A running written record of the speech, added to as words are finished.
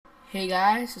Hey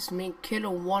guys, it's me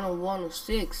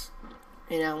Killer10106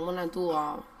 and I wanna do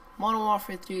a Modern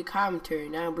Warfare 3 commentary,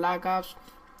 not Black Ops,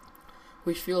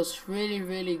 which feels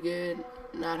really good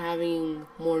not having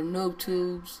more noob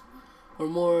tubes or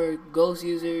more ghost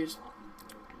users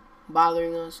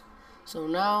bothering us. So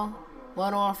now,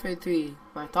 Modern Warfare 3,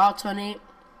 my thoughts on it,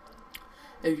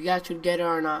 if you guys should get it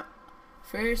or not.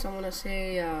 First, I wanna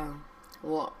say,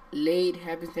 late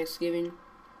Happy Thanksgiving.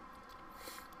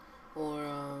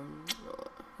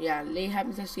 Late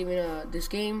Happy Thanksgiving. This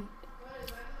game,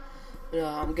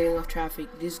 I'm getting off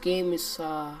traffic. This game is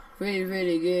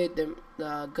really good.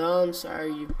 The guns are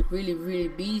really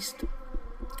beast.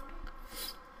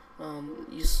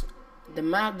 The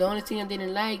map. The only thing I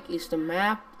didn't like is the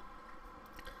map.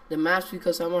 The maps,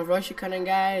 because I'm a Russia kind of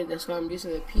guy. That's why I'm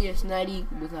using the PS90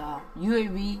 with a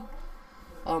UAV,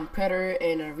 Predator,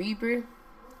 and a Reaper.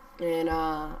 And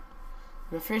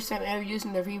my first time ever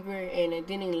using the Reaper, and I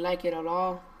didn't like it at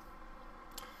all.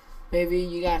 Maybe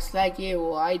you guys like it,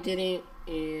 well I didn't.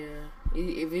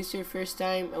 If it's your first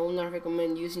time, I will not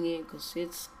recommend using it because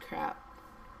it's crap.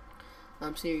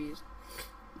 I'm serious.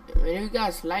 And if you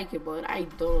guys like it, but I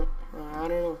don't. I don't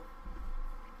know.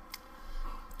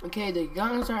 Okay, the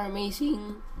guns are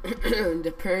amazing.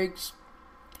 The perks,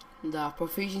 the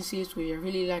proficiencies, which I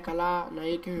really like a lot. Now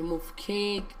you can remove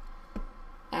kick,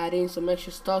 add in some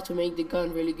extra stuff to make the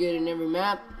gun really good in every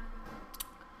map.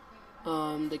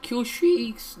 The kill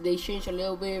streaks, they changed a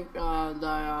little bit.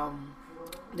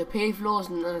 The pay flow is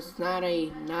not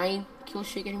a 9 kill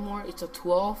streak anymore, it's a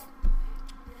 12.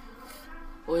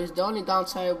 Well, it's the only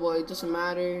downside, but it doesn't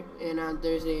matter. And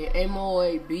there's a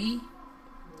Mw3,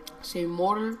 same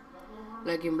mortar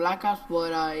like in Black Ops,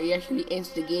 but it actually ends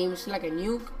the game. It's like a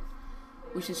nuke,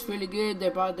 which is really good. They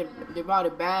brought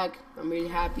it back. I'm really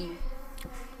happy.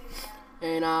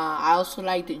 And I also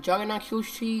like the Juggernaut kill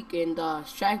streak and the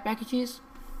strike packages.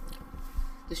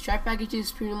 The strike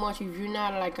packages, pretty much, if you're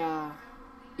not like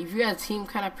if you're a team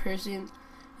kind of person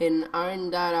and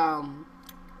aren't that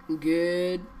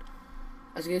good,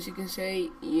 I guess you can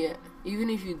say, yeah. Even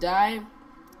if you die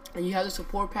and you have the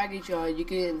support package, you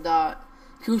can the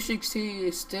kill streak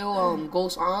still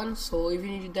goes on. So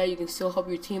even if you die, you can still help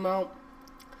your team out.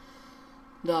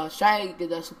 The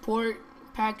support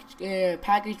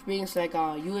package brings like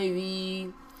a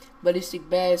UAV, ballistic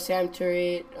vest, SAM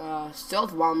turret,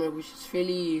 stealth bomber, which is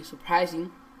really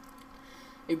surprising.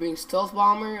 It brings stealth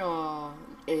bomber,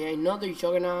 and another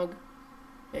Juggernaut,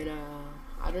 and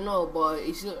I don't know, but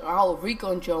it's a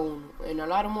recon drone and a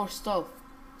lot of more stuff,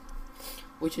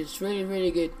 which is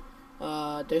really good.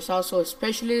 There's also a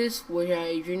specialist, where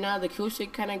if you're not the kill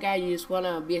streak kind of guy, you just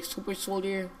wanna be a super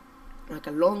soldier, like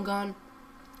a long gun.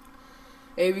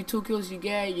 Every 2 kills you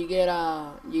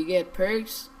get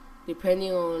perks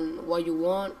depending on what you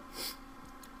want.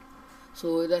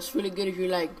 So that's really good if you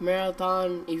like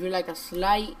marathon, if you like a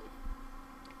sleight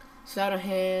of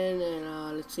hand,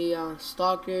 and let's say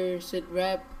stalker, sit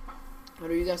rep,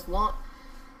 whatever you guys want.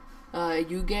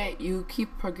 You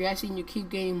keep progressing, you keep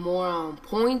getting more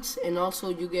points, and also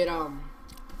you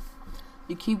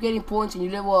keep getting points and you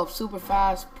level up super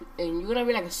fast, and you're gonna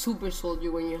be like a super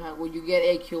soldier when you get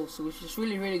 8 kills, so which is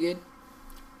really good.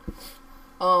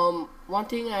 One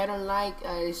thing I don't like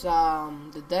is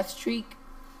the death streak.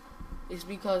 It's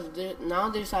because now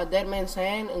there's a dead man's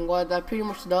hand, and what that pretty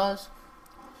much does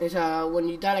is when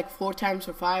you die like 4 times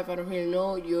or 5, I don't really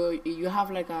know, you have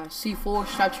like a C4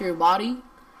 strapped to your body,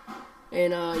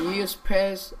 and you just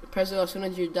press it as soon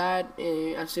as you die,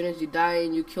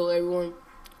 and you kill everyone.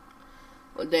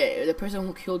 The person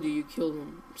who killed you kill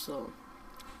him. So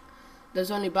that's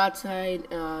the only bad side.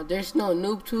 There's no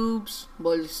noob tubes,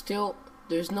 but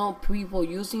there's no people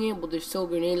using it, but there's still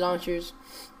grenade launchers.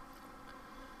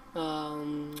 Let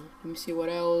me see what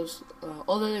else.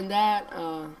 Other than that,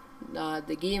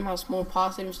 the game has more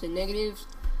positives than negatives.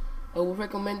 I would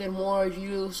recommend it more if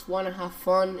you just want to have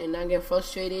fun and not get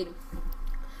frustrated.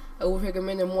 I would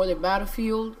recommend it more than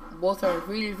Battlefield. Both are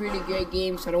really great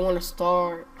games. I don't want to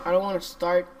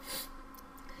start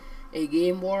a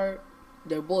game war.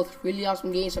 They're both really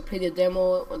awesome games. I played the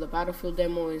demo, or the Battlefield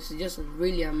demo. It's just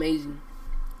really amazing.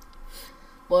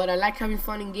 But I like having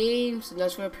fun in games, and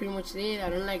that's what I pretty much did.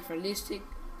 I don't like realistic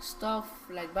stuff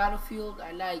like Battlefield.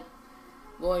 I like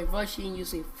going rushing,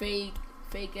 using fake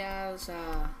ass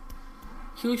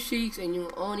kill streaks, and you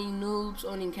owning noobs,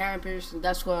 owning campers, and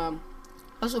that's what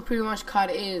pretty much COD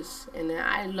is, and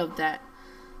I love that.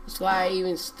 That's why I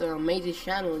even made this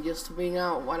channel, just to bring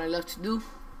out what I love to do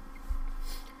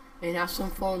and have some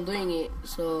fun doing it.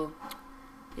 So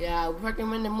yeah, I would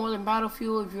recommend it more than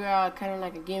Battlefield if you're kind of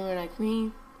like a gamer like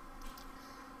me.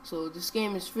 So this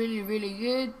game is really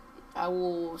good. I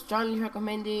will strongly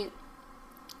recommend it.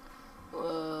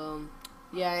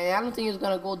 Yeah, and I don't think it's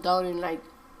gonna go down in like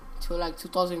till like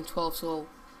 2012. So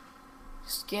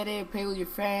just get it, play with your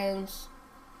friends,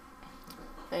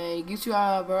 and it gives you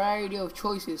a variety of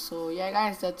choices. So yeah,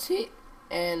 guys, that's it,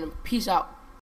 and peace out.